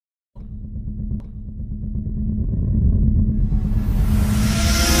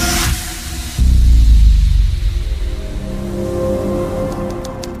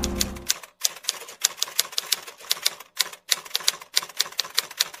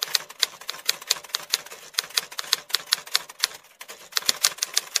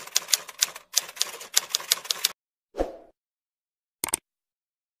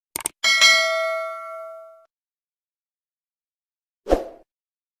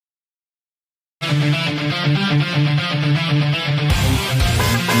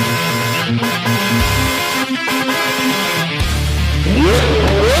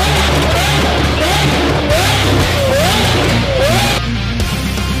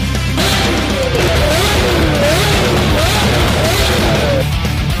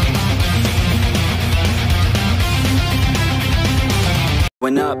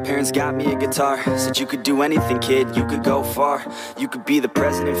Growing up, parents got me a guitar. Said you could do anything, kid, you could go far. You could be the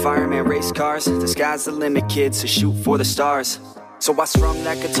president, fireman, race cars. The sky's the limit, kid, so shoot for the stars. So I strummed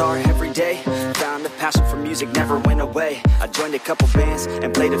that guitar every day. Found the passion for music never went away. I joined a couple bands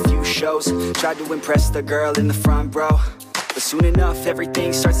and played a few shows. Tried to impress the girl in the front row. But soon enough,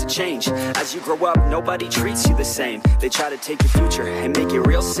 everything starts to change. As you grow up, nobody treats you the same. They try to take your future and make it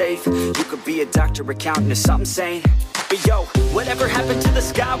real safe. You could be a doctor, accountant, or something sane. But yo, whatever happened to the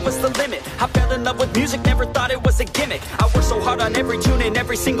sky was the limit. I fell in love with music, never thought it was a gimmick. I worked so hard on every tune and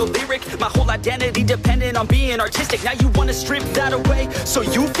every single lyric. My whole identity depended on being artistic. Now you wanna strip that away, so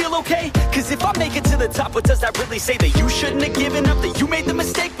you feel okay? Cause if I make it to the top, what does that really say? That you shouldn't have given up, that you made the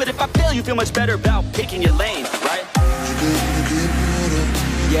mistake? But if I fail, you feel much better about picking your lane, right?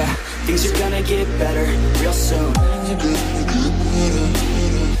 Yeah, things are gonna get better real soon.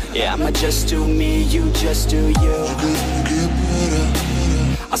 Yeah, I'ma just do me, you just do you.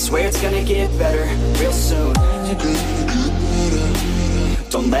 I swear it's gonna get better real soon.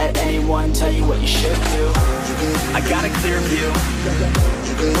 Don't let anyone tell you what you should do. I got a clear view,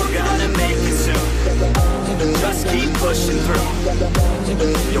 we're gonna make it soon. Just keep pushing through.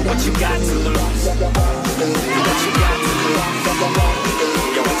 Yo, what you got to lose? Yo, what you got to lose?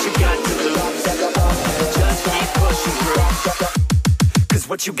 Yo, what you got to lose? Just keep pushing through. Cause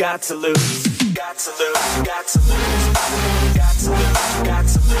what you got to lose? Got to lose, got to lose, got to lose, got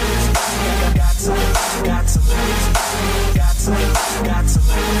to lose, got to lose, got to lose, got to lose, got to lose, got to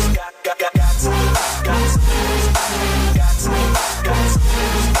lose, got to lose, got to lose, got to lose, got to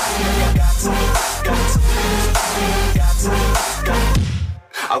lose, got to lose, got to lose.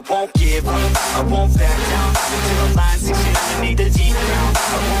 I won't give up, I won't back down until the line sinks in underneath the deep ground.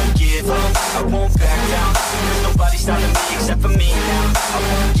 I won't give up, I won't back down. There's nobody stopping me except for me now. I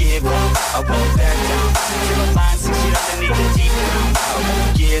won't give up, I won't back down until the line sinks in underneath the deep ground. I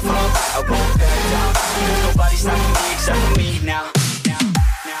won't give up, I won't back down. There's nobody stopping me except for me now.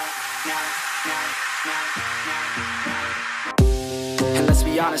 And let's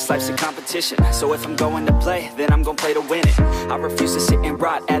be honest, life's a competition. So if I'm going to play, then I'm gonna play to win it. I refuse to sit and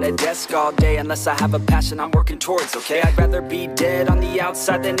rot at a desk all day unless I have a passion I'm working towards, okay? I'd rather be dead on the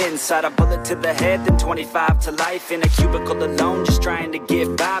outside than inside. A bullet to the head than 25 to life in a cubicle alone, just trying to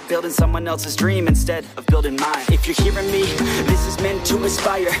get by, building someone else's dream instead of building mine. If you're hearing me, this is meant to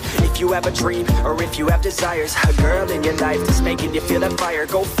inspire. If you have a dream or if you have desires, a girl in your life that's making you feel that fire,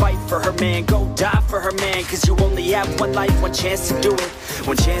 go fight for her, man, go die for her, man. Cause you only have one life, one chance to do it,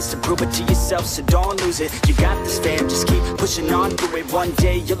 one chance to prove it to yourself, so don't lose it. You got this, fam, just keep pushing on through it. One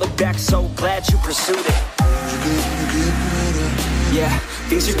day you'll look back so glad you pursued it. Yeah,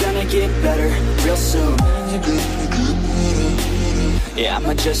 things are gonna get better real soon. Yeah,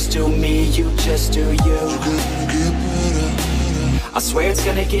 I'ma just do me, you just do you. I swear it's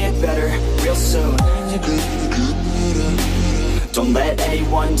gonna get better real soon. Don't let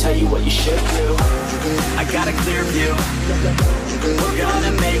anyone tell you what you should do. I got a clear view, we're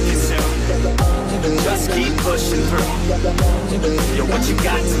gonna make it soon. Just keep pushing through. Yo, what you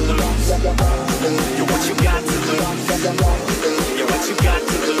got to lose? Yo, what you got to lose? Yo, what you got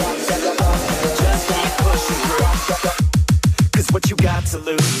to lose? Just keep pushing through. Cause what you got to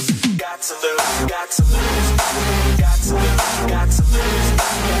lose? Got to lose, got to lose, got to lose, got to lose,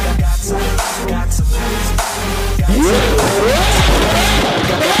 got to lose, got to lose, got to lose.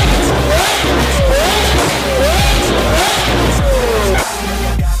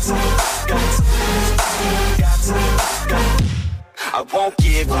 I won't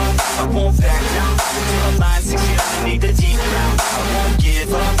give up, I won't back down until the line sinks in underneath the deep ground. I won't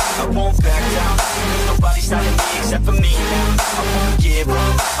give up, I won't back down. There's nobody stopping me except for me now. I won't give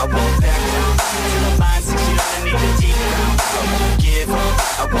up, I won't back down until the line sinks in underneath the deep ground. I won't give up,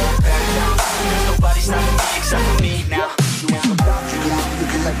 I won't back down. There's nobody stopping me except for me now.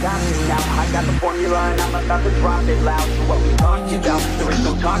 I got it now, I got the formula and I'm about to drop it loud. So what we talking about, there is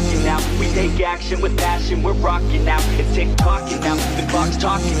no talking now. We take action with passion, we're rocking now. It's tick-tocking now, the clock's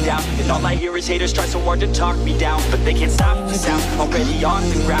talking down. And all I hear is haters try so hard to talk me down, but they can't stop the sound, already on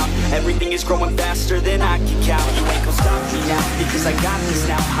the ground. Everything is growing faster than I can count. You ain't gon' stop me now, because I got this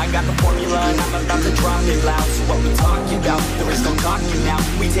now. I got the formula and I'm about to drop it loud. So what we talking about, there is no talking now.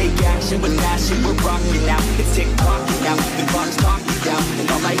 We take action with passion, we're rocking now. It's tick-tock